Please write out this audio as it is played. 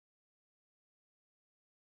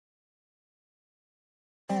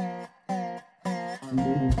I'm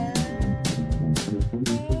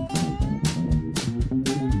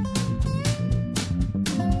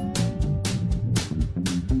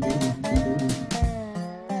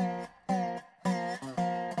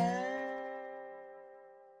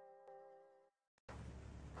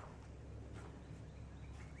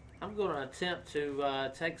going to attempt to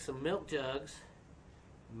take some milk jugs,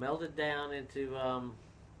 melt it down into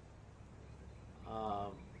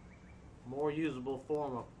more usable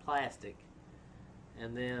form of plastic,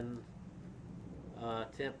 and then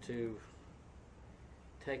attempt to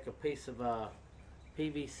take a piece of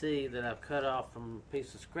PVC that I've cut off from a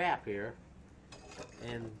piece of scrap here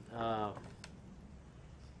and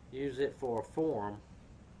use it for a form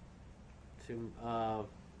to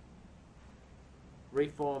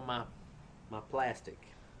reform my plastic.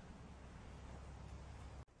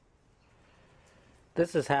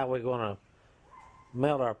 This is how we're going to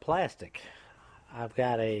melt our plastic. I've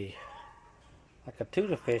got like a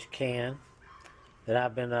tuna fish can that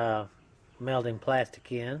I've been melting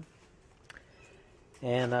plastic in,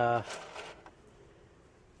 and I'm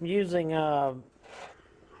using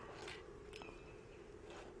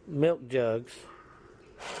milk jugs,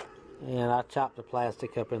 and I chop the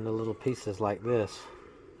plastic up into little pieces like this,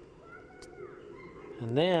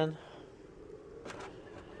 and then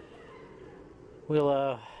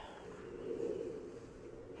we'll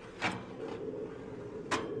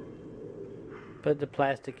put the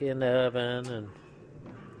plastic in the oven and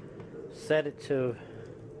set it to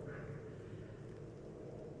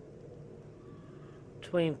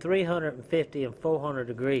between 350 and 400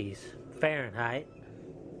 degrees Fahrenheit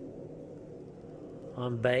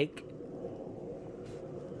on bake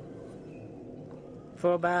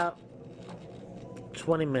for about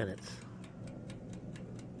 20 minutes.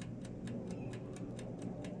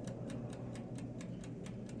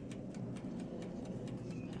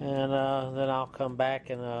 And then I'll come back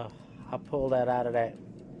and I'll pull that out of that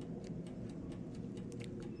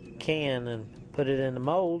can and put it in the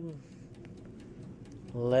mold and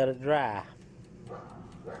let it dry.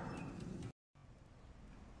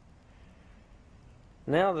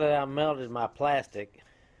 Now that I've melted my plastic,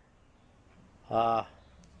 I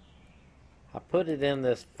put it in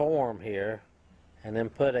this form here and then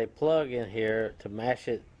put a plug in here to mash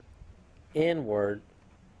it inward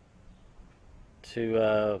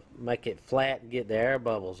to make it flat and get the air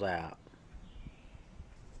bubbles out.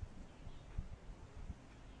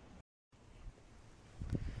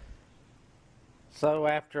 So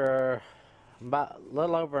after about a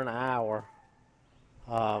little over an hour,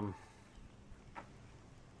 I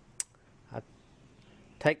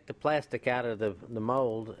take the plastic out of the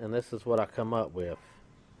mold, and this is what I come up with.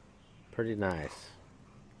 Pretty nice.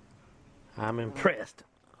 I'm impressed.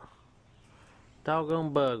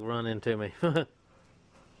 Doggone bug run into me.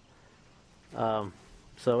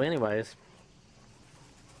 So anyways,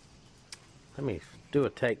 let me do a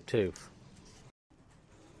take two.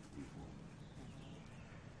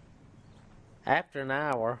 After an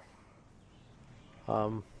hour,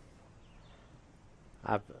 I've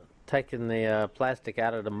taken the plastic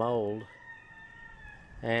out of the mold,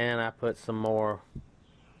 and I put some more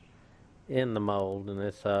in the mold, and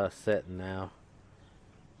it's setting now.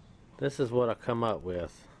 This is what I come up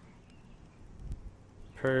with.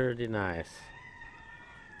 Pretty nice.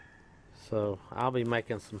 So I'll be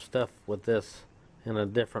making some stuff with this in a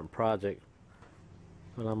different project,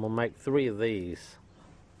 but I'm gonna make 3 of these.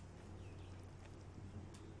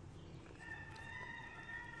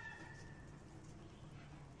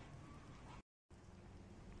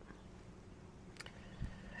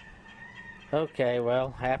 Okay,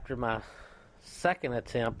 well, after my second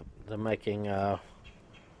attempt at making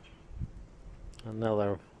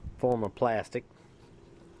another form of plastic,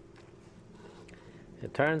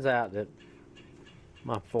 it turns out that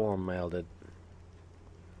my form melted,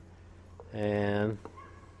 and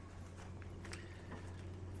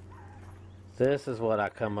this is what I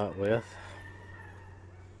come up with.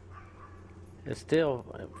 It still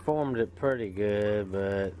formed it pretty good,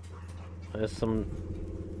 but there's some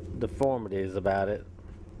deformities about it.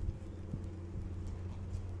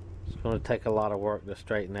 It's going to take a lot of work to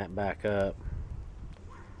straighten that back up,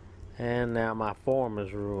 and now my form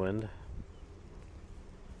is ruined,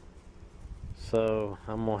 so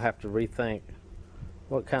I'm going to have to rethink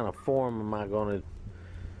what kind of form am I going to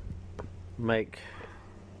make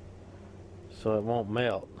so it won't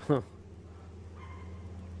melt.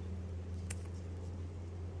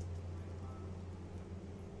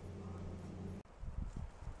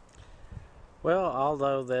 Well,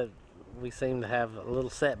 although that we seem to have a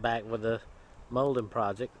little setback with the molding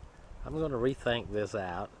project, I'm going to rethink this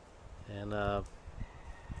out and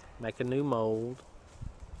make a new mold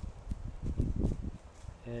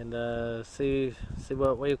and see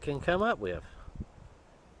what we can come up with.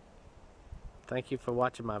 Thank you for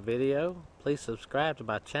watching my video. Please subscribe to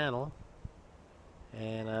my channel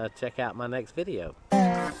and check out my next video.